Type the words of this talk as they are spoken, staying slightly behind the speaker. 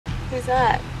Who's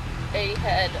that? A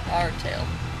head, R tail.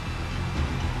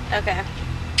 Okay.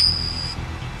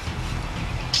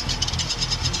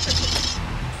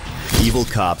 Evil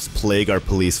cops plague our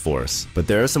police force, but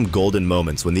there are some golden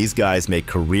moments when these guys make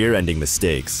career-ending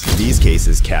mistakes. These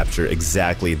cases capture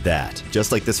exactly that.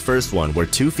 Just like this first one, where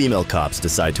two female cops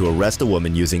decide to arrest a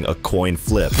woman using a coin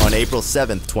flip. On April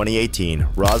 7th, 2018,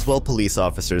 Roswell police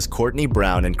officers Courtney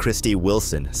Brown and Christy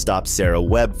Wilson stopped Sarah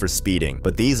Webb for speeding,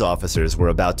 but these officers were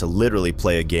about to literally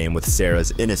play a game with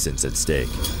Sarah's innocence at stake.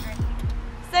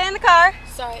 Stay in the car.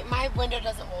 Sorry, my window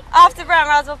doesn't hold. Off to Brown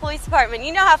Roswell Police Department.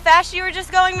 You know how fast you were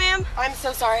just going, ma'am? I'm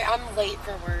so sorry, I'm late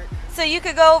for work. So you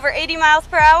could go over 80 miles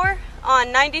per hour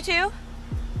on 92?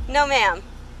 No, ma'am.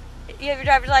 You have your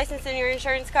driver's license and your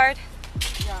insurance card?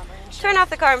 Yeah, my insurance. Turn off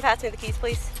the car and pass me the keys,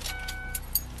 please.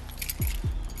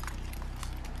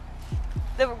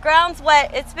 The ground's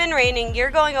wet. It's been raining.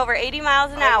 You're going over 80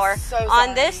 miles an hour so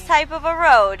on this sorry. type of a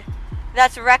road.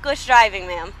 That's reckless driving,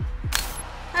 ma'am.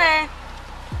 Hey.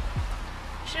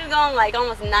 She was going like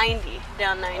almost 90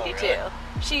 down 92. Oh, really?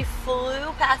 She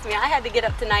flew past me. I had to get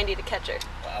up to 90 to catch her.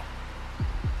 Wow.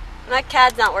 My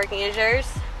CAD's not working. Is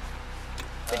yours?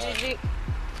 Did you?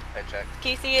 I checked.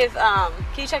 Can you see if can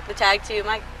you check the tag too?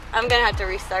 I'm gonna have to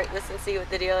restart this and see what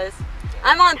the deal is.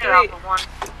 I'm on 3.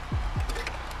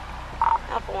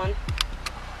 Alpha 1.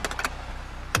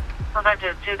 Contact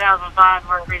to 2005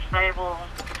 Mercury Stable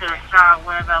to Sarah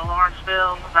Webb at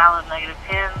Lawrenceville, valid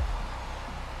 -10.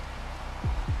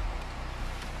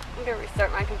 I'm gonna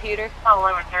restart my computer.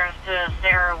 Following returns to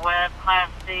Sarah Webb, Class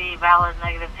C, valid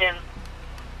 -10.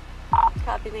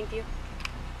 Copy, thank you.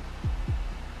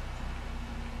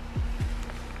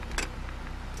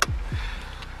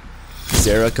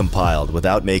 Sarah compiled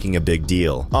without making a big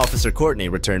deal. Officer Courtney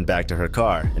returned back to her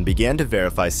car and began to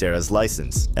verify Sarah's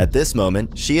license. At this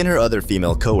moment, she and her other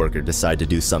female coworker decide to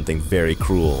do something very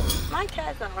cruel. My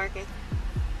CAD's not working.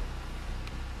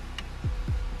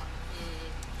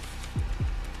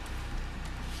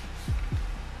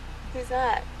 Who's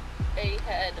that? A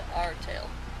head, R tail.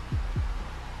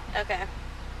 Okay.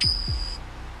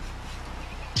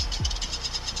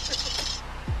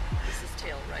 This is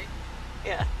tail, right?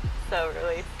 Yeah. So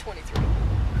really. 23.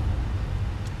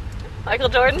 Michael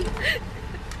Jordan?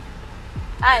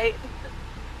 Hi.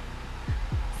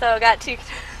 So I got too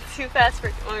fast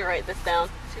for. Let me write this down.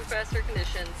 Too fast for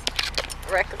conditions.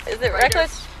 Is it Right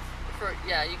reckless?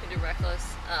 Yeah, you can do reckless.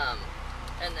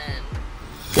 And then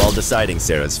While deciding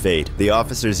Sarah's fate, the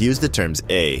officers used the terms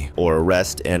A, or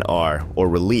arrest, and R, or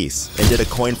release, and did a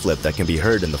coin flip that can be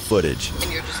heard in the footage.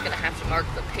 and you're just gonna have to mark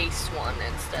the pace one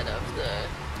instead of the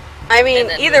I mean, And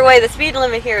then either way, the speed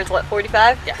limit here is what,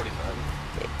 45? yeah.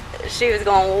 She was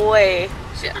going way.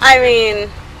 Yeah. I mean,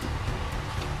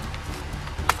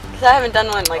 because I haven't done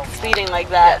one like speeding like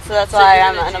that, so that's why you're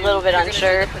I'm gonna a little bit you're gonna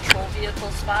unsure. do the patrol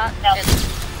vehicle spot. No. And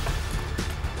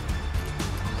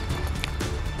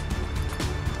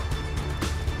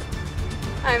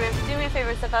Alright, man, do me a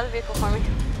favor, step out of the vehicle for me.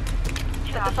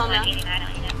 Put the phone down.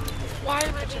 Why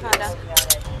would Put you your phone down.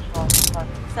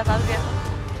 Step out of the vehicle.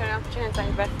 Turn around, put your hands on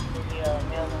your breath.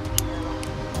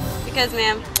 Because,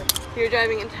 ma'am, you're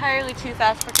driving entirely too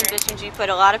fast for conditions. You put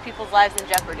a lot of people's lives in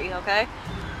jeopardy, okay?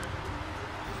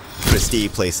 Christy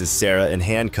places Sarah in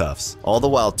handcuffs, all the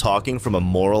while talking from a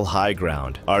moral high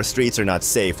ground. Our streets are not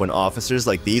safe when officers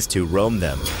like these two roam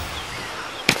them.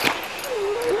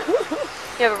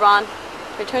 You have a bond.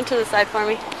 Turn to the side for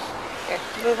me. Here,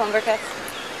 move Humbercuts.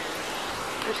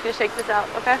 I'm just gonna shake this out,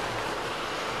 okay?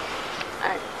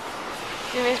 Alright.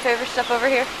 Do me a favor, step over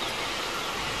here.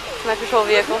 It's my patrol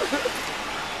vehicle.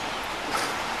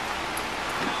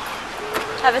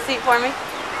 Have a seat for me.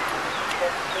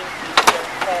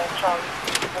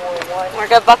 We're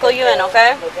gonna buckle you in,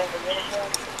 okay?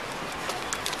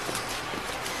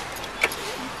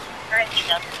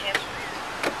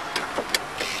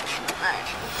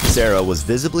 Sarah was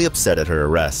visibly upset at her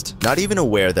arrest, not even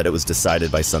aware that it was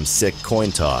decided by some sick coin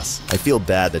toss. I feel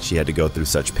bad that she had to go through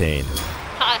such pain.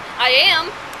 I am,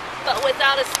 but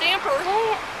without a stamper.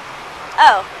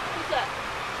 Oh, Who's that?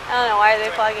 I don't know, why are they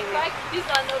flogging me? Mike, he's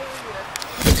not noticing this.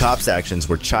 The cops' actions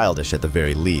were childish at the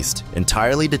very least,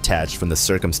 entirely detached from the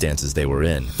circumstances they were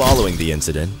in. Following the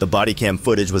incident, the body cam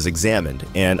footage was examined,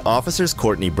 and officers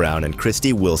Courtney Brown and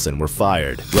Christy Wilson were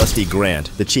fired. Rusty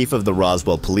Grant, the chief of the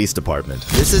Roswell Police Department.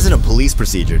 This isn't a police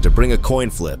procedure to bring a coin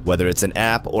flip, whether it's an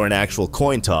app or an actual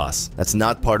coin toss. That's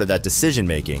not part of that decision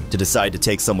making, to decide to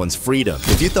take someone's freedom.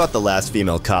 If you thought the last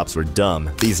female cops were dumb,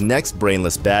 these next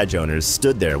brainless badge owners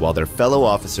stood there while their fellow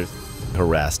officers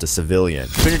harassed a civilian.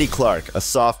 Trinity Clark, a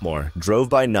sophomore, drove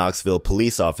by Knoxville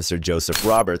police officer Joseph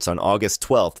Roberts on August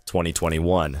 12,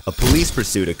 2021. A police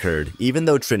pursuit occurred, even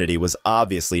though Trinity was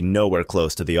obviously nowhere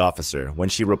close to the officer, when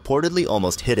she reportedly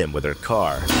almost hit him with her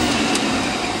car.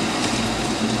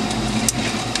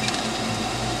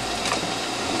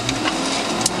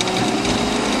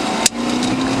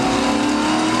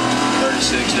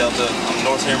 36 Delta. I'm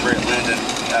North Hembry at Linden.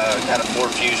 Got a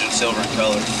Ford Fusion, silver in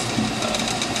color.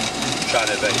 Trying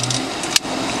to evade.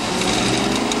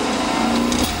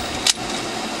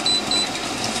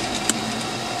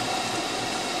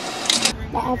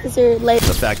 The officer later.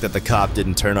 The fact that the cop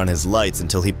didn't turn on his lights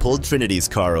until he pulled Trinity's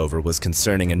car over was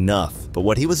concerning enough, but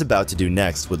what he was about to do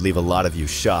next would leave a lot of you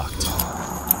shocked.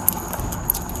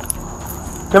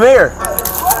 Come here.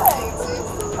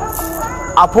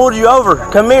 I pulled you over.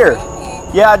 Come here.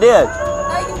 Yeah, I did.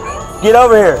 Get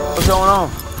over here. What's going on?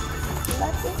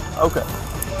 Okay.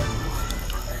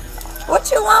 What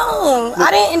you want?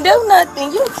 I didn't do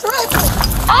nothing. You tripping.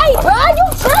 Hey, bro, you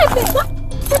tripping.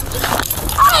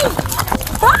 Hey,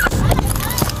 bro.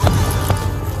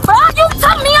 Bro, you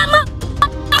tell me I'm a...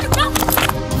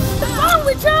 What's wrong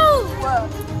with you?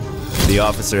 The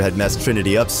officer had messed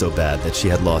Trinity up so bad that she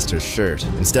had lost her shirt.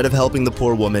 Instead of helping the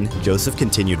poor woman, Joseph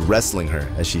continued wrestling her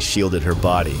as she shielded her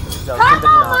body. Come on,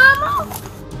 mama.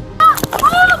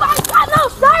 Move, I got no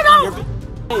shirt on.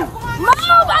 Move,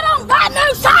 I don't got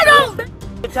no shirt on. Move,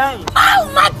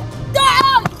 my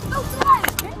dad.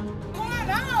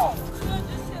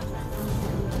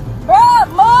 Bro,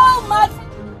 move, my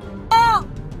dad.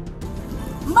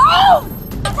 Move.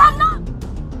 I'm not,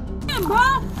 bro.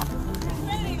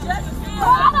 I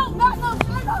don't got no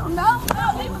shirt on, no.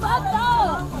 He fucked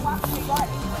up.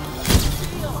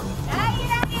 Now you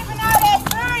don't even know that's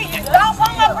serious. Don't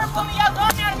come up here for me. Y'all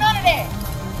going out none of that.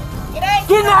 It ain't.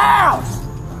 Get in the house.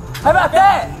 How about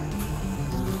that?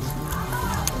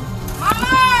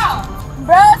 Mama!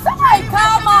 Bro, somebody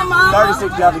call my mama.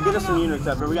 36 Delta. Get us some units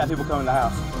up here. We got people coming to the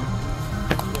house.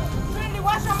 Trinity,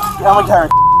 what's your mama? Yeah, I'm gonna turn.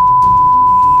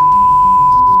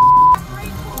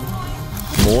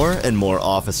 More and more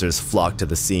officers flocked to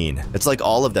the scene. It's like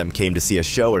all of them came to see a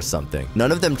show or something.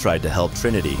 None of them tried to help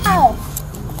Trinity. Bro,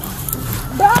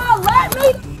 let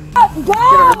me go!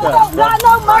 I don't got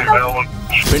no mother.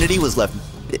 Trinity was left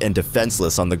and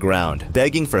defenseless on the ground,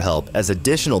 begging for help as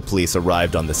additional police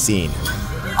arrived on the scene.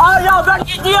 Oh, y'all better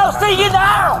get DOC in the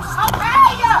house.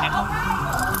 Okay, y'all.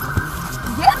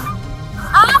 Get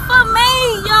off of me,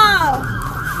 y'all.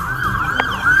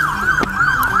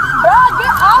 Bro,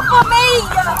 get off of me,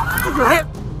 y'all. Put your head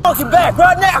monkey back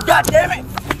right now, goddammit.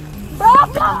 Bro,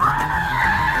 come on.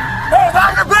 Hands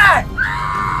on your back.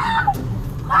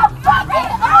 I'm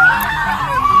fucking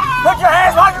Put your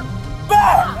hands on your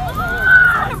back.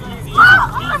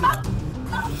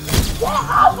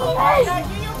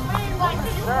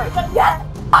 Get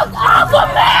off of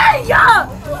me!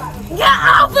 Get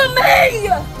off of me!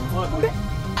 Get off of me!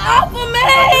 Off of me!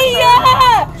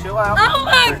 Chill out. Oh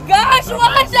my gosh,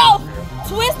 why y'all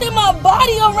twisting my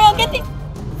body around? Get these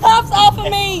cuffs off of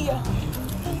me!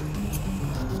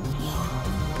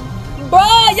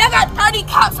 Bruh, y'all got 30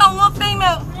 cops on one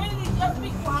female. Just be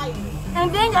quiet.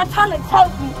 And then y'all trying to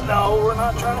choke me. No, we're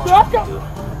not trying to Yes, choke you.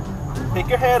 Pick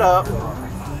your head up.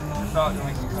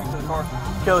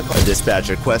 Kill the car. A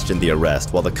dispatcher questioned the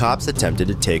arrest while the cops attempted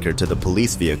to take her to the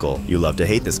police vehicle. You love to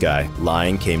hate this guy.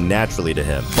 Lying came naturally to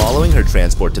him. Following her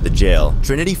transport to the jail,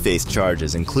 Trinity faced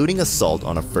charges including assault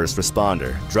on a first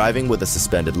responder, driving with a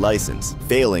suspended license,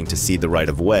 failing to see the right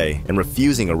of way, and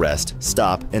refusing arrest,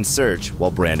 stop, and search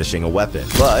while brandishing a weapon.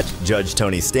 But Judge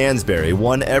Tony Stansberry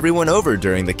won everyone over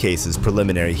during the case's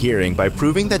preliminary hearing by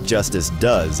proving that justice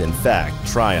does, in fact,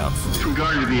 triumph. With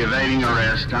regard to the evading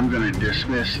arrest, I'm going to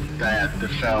dismiss that,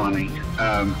 the felony.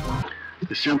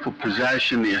 The simple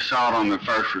possession, the assault on the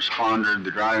first responder, the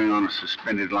driving on a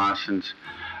suspended license,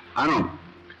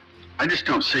 I just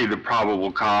don't see the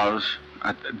probable cause.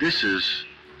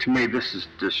 To me, this is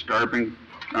disturbing.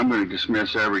 I'm going to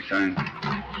dismiss everything.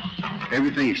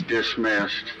 Everything is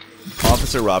dismissed.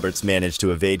 Officer Roberts managed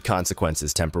to evade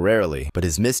consequences temporarily, but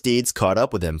his misdeeds caught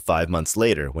up with him 5 months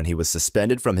later when he was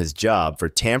suspended from his job for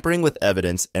tampering with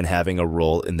evidence and having a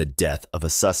role in the death of a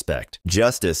suspect.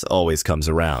 Justice always comes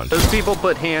around. Those people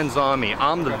put hands on me.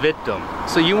 I'm the victim.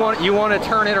 So you want to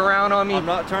turn it around on me? I'm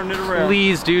not turning it around.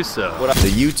 Please do so.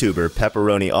 The YouTuber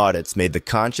Pepperoni Audits made the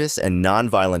conscious and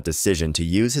non-violent decision to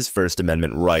use his First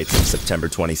Amendment rights on September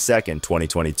 22nd,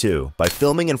 2022 by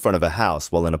filming in front of a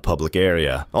house while in a public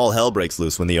area. All hell breaks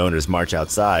loose when the owners march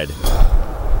outside. You don't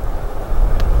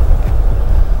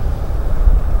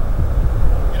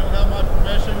have my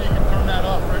permission, you can turn that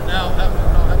off right now. I'll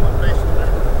have my face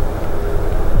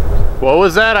What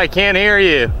was that? I can't hear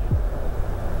you. You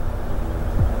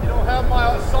don't have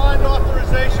my signed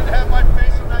authorization to have my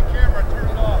face in that camera. Turn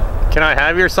it off. Can I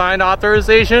have your signed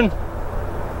authorization?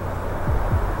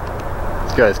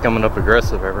 This guy's coming up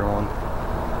aggressive, everyone.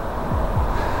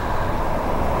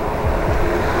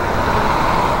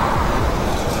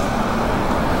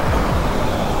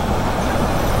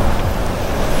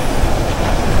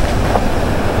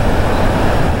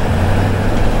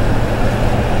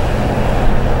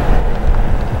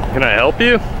 Can I help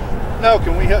you? No,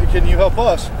 can you help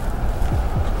us?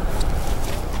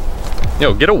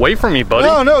 Yo, get away from me, buddy.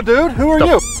 No, dude. Who are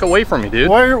you? F away from me, dude.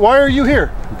 Why are you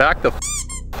here? Back the f.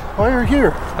 Why are you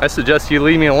here? I suggest you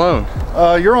leave me alone.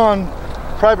 You're on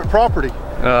private property.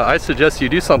 I suggest you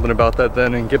do something about that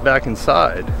then and get back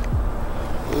inside.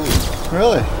 Ooh,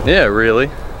 really? Yeah,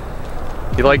 really.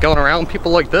 You like going around with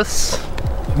people like this?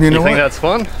 You know think what? that's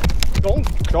fun?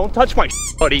 Don't touch my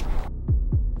buddy.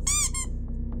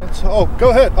 Oh, go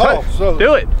ahead. Oh, so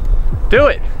do it. Do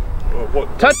it.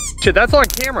 What? Touch it. That's on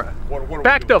camera. What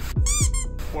Back the f.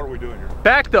 What are we doing here?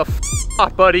 Back the f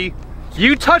off, buddy.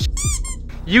 You touch,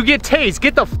 you get tased.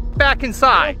 Get the f back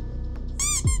inside.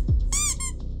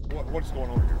 What's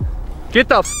going on here? Get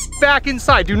the f back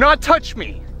inside. Do not touch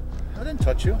me. I didn't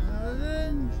touch you. I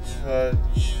didn't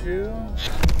touch you.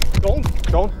 Don't.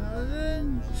 I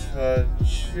didn't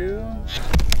touch you.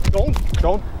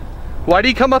 Don't. Why did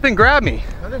he come up and grab me?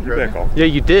 I didn't grab you. Yeah,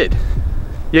 you did.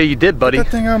 Yeah, you did, buddy. Get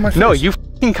that thing out of my face. No, you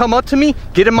f***ing come up to me,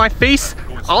 get in my face,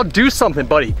 I'll do something,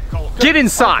 buddy. Get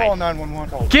inside. Call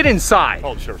 911. Get inside.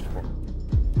 Call the sheriff's department.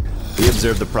 We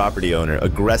observe the property owner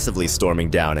aggressively storming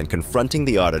down and confronting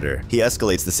the auditor. He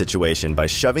escalates the situation by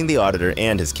shoving the auditor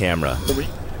and his camera.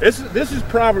 This is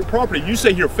private property. You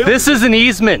say you're filming. This is an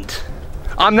easement.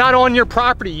 I'm not on your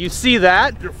property. You see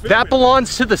that? That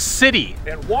belongs to the city.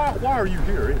 And why are you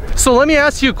here anyway? So let me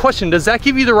ask you a question. Does that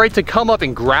give you the right to come up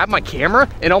and grab my camera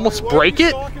and almost break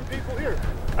it? Here?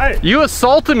 Hey, you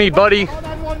assaulted me, buddy. Call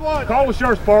 911. Call the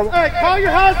sheriff's department. Hey, call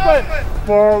your husband.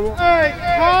 Hey,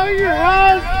 call your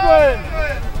husband.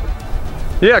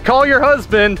 Yeah, call your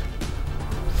husband,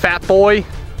 fat boy.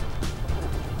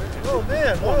 Oh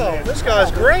man, wow, this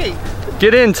guy's great.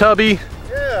 Get in, Tubby.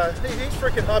 Yeah, he's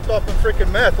freaking hopped off on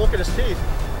freaking meth. Look at his teeth.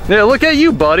 Yeah, look at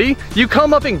you, buddy. You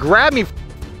come up and grab me for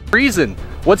reason.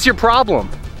 What's your problem?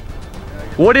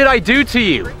 What did I do to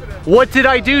you? What did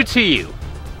I do to you?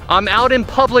 I'm out in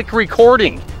public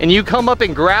recording, and you come up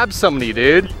and grab somebody,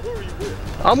 dude. Who are you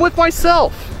with? I'm with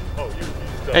myself. Oh,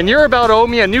 and you're about to owe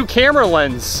me a new camera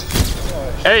lens.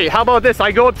 Hey, how about this?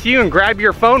 I go up to you and grab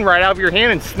your phone right out of your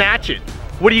hand and snatch it.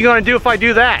 What are you gonna do if I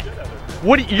do that?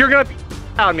 You're gonna be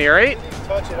out of me, right?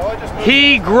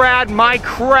 He grabbed my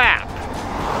crap.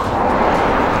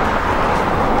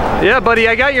 Yeah, buddy,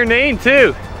 I got your name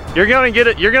too. You're gonna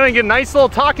get a nice little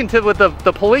talking to with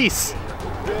the police.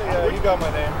 Yeah, you got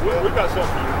my name. We got something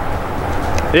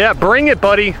for you. Yeah, bring it,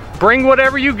 buddy. Bring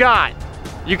whatever you got.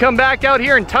 You come back out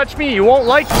here and touch me, you won't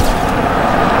like it.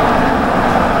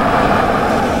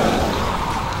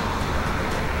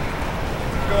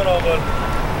 What's going on, bud?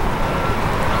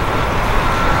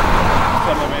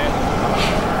 What's up, man?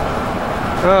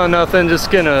 Oh, nothing. Just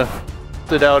gonna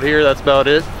sit out here. That's about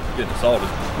it. Getting assaulted.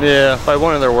 Yeah, by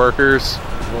one of their workers.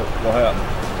 What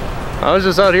happened? I was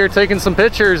just out here taking some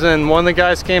pictures, and one of the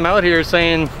guys came out here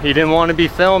saying he didn't want to be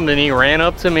filmed, and he ran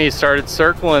up to me, started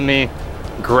circling me,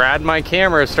 grabbed my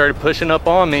camera, started pushing up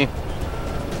on me.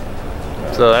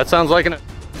 So that sounds like an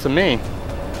to me.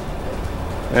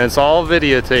 And it's all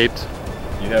videotaped.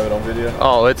 You have it on video?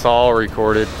 Oh, it's all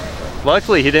recorded.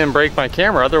 Luckily, he didn't break my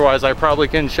camera. Otherwise, I probably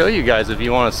couldn't show you guys if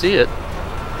you want to see it.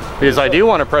 Because I do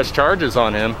want to press charges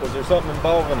on him. Was there something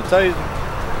involved in the tasing?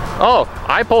 Oh,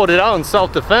 I pulled it out in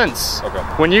self-defense. Okay.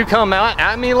 When you come out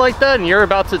at me like that and you're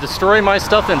about to destroy my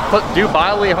stuff and do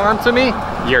bodily harm to me,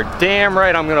 you're damn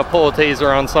right I'm gonna pull a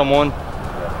taser on someone.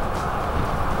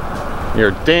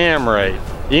 You're damn right.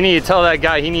 You need to tell that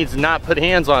guy he needs to not put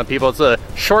hands on people. It's a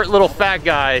short little fat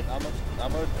guy.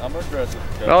 I'm aggressive.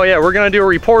 Okay. Oh yeah, we're gonna do a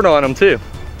report on him too.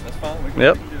 That's fine. We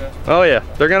Yep. can do that. Oh yeah,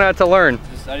 they're gonna have to learn.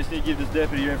 I just need to give this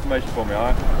deputy your information for me, all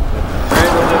right?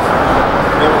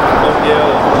 Don't yell.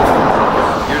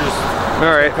 You're just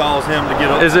all right. Calls him to get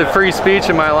up. Is it free speech?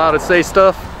 Am I allowed to say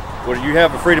stuff? Well, you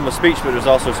have a freedom of speech, but there's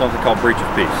also something called breach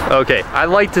of peace. Okay, I'd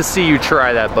like to see you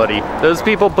try that, buddy. Those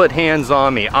people put hands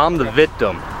on me. I'm the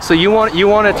victim. So you want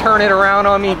to turn it around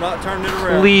on me? I'm not turning it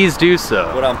around. Please do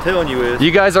so. What I'm telling you is...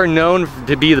 You guys are known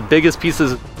to be the biggest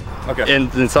pieces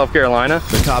in South Carolina.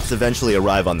 The cops eventually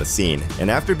arrive on the scene,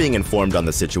 and after being informed on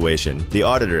the situation, the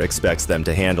auditor expects them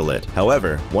to handle it.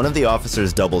 However, one of the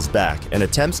officers doubles back and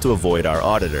attempts to avoid our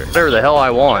auditor. Whatever the hell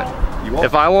I want.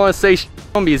 If I want to say shit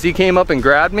on him because he came up and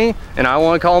grabbed me, and I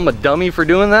want to call him a dummy for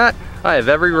doing that, I have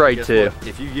every right to. What?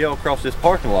 If you yell across this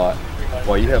parking lot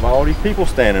while you have all these people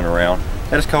standing around,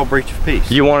 that is called breach of peace.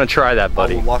 You want to try that,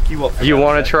 buddy? I will lock you up for You that.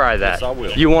 want to try that? Yes, I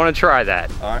will. You want to try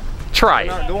that? All right. Try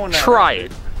it. Try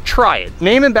it. Try it.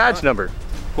 Name and badge number.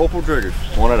 Corporal Driggers,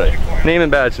 1-8. Name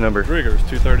and badge number. Driggers,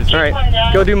 236. All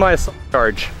right, go do my assault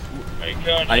charge.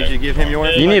 I need you to give him your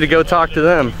information. You need to go talk to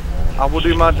them. I will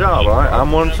do my job, all right?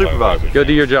 I'm one of the supervisors. Go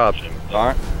do your job. All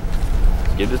right.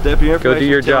 Give this deputy information. Go do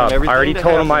your job. I already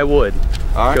told him I would.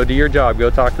 All right. Go do your job. Go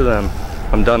talk to them.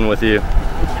 I'm done with you.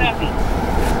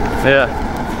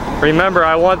 Yeah. Remember,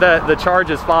 I want that the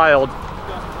charges filed.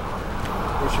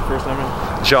 What's your first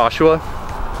name? Joshua.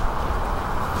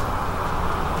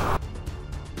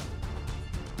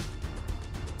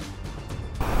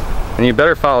 And you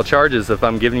better file charges if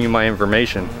I'm giving you my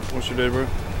information. What's your date, bro?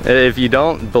 If you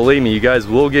don't, believe me, you guys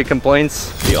will get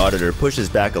complaints. The auditor pushes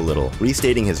back a little,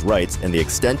 restating his rights and the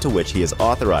extent to which he is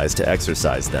authorized to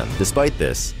exercise them. Despite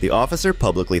this, the officer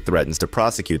publicly threatens to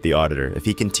prosecute the auditor if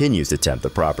he continues to tempt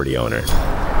the property owner.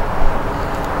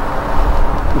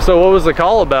 So what was the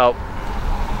call about?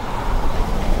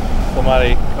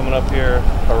 Somebody coming up here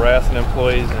harassing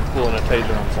employees and pulling a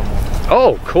taser on someone.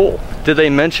 Oh, cool. Did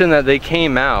they mention that they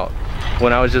came out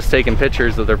when I was just taking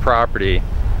pictures of their property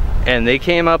and they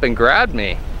came up and grabbed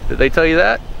me? Did they tell you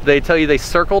that? Did they tell you they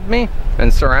circled me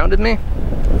and surrounded me?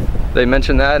 They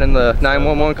mentioned that in the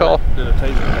 911 call? Did a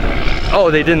taser. Oh,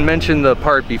 they didn't mention the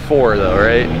part before though,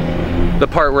 right? The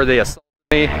part where they assaulted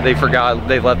me, they forgot,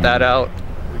 they left that out.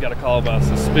 We got a call about a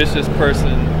suspicious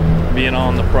person being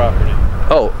on the property.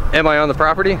 Oh, am I on the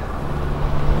property?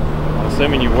 I'm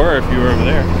assuming you were if you were over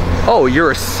there. Oh,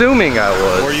 you're assuming I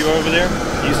was. Were you over there?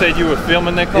 You said you were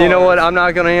filming that car. You know what? I'm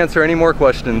not going to answer any more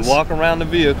questions. You walk around the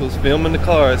vehicles filming the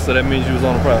cars, so that means you was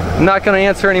on the property. I'm not going to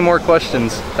answer any more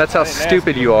questions. That's how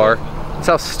stupid you are. That's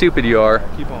how stupid you are.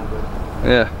 Keep on, buddy.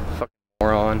 Yeah, fucking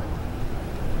moron.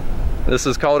 This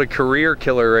is called a career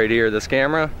killer right here, this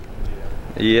camera.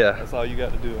 Yeah. That's all you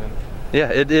got to do, man. Yeah,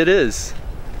 it is.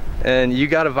 And you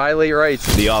gotta violate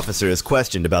rights. The officer is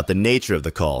questioned about the nature of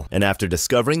the call, and after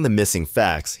discovering the missing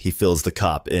facts, he fills the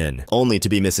cop in, only to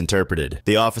be misinterpreted.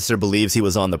 The officer believes he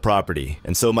was on the property,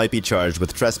 and so might be charged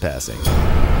with trespassing.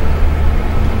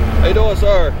 How you doing,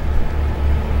 sir?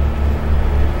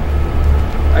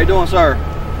 How you doing, sir?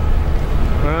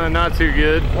 Not too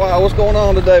good. Wow, what's going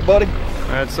on today, buddy?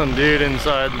 I had some dude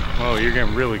inside. Oh, you're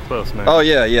getting really close, man. Oh,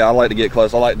 yeah, I like to get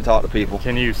close. I like to talk to people.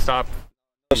 Can you stop?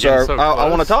 Sir, So I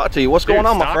want to talk to you. What's going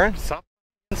on, my friend? Stop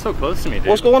so close to me, dude.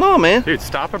 What's going on, man? Dude,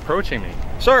 stop approaching me.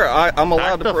 Sir, I'm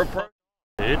allowed to approach.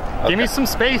 Dude, Okay. give me some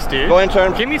space, dude. Go ahead and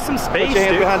turn. Give me some space, Put your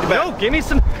hands dude. behind your back. No, give me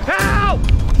some. Ow!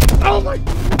 Oh my!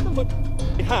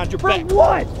 Behind your back. For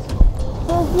what?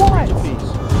 For what?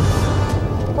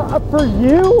 For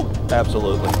you?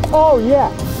 Absolutely. Oh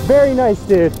yeah, very nice,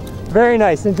 dude. Very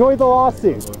nice. Enjoy the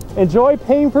lawsuit. Enjoy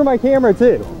paying for my camera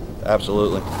too.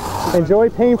 Absolutely. Enjoy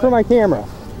paying for my camera.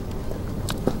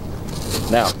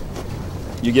 Now,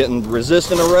 you getting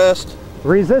resisting arrest?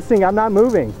 Resisting, I'm not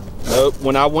moving. Nope.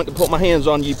 When I went to put my hands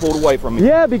on you, you pulled away from me.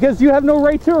 Yeah, because you have no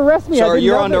right to arrest me. Sir,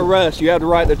 you're under arrest. You have the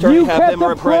right to attorney You have kept him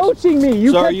or present. approaching me.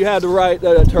 Sir, you have the right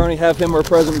the attorney have him or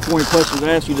present between questions and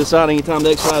answer. You decide any time to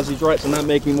exercise these rights and not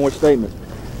make any more statements.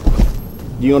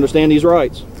 Do you understand these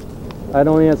rights? I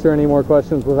don't answer any more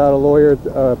questions without a lawyer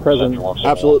present.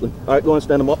 Absolutely. All right, go ahead and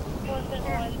stand them up.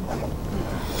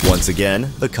 Once again,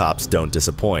 the cops don't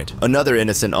disappoint. Another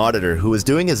innocent auditor who was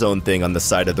doing his own thing on the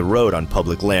side of the road on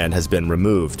public land has been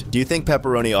removed. Do you think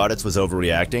Pepperoni Audits was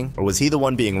overreacting, or was he the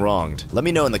one being wronged? Let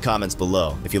me know in the comments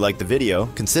below. If you liked the video,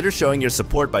 consider showing your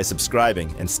support by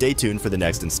subscribing, and stay tuned for the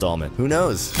next installment. Who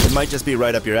knows? It might just be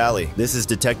right up your alley. This is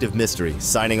Detective Mystery,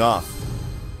 signing off.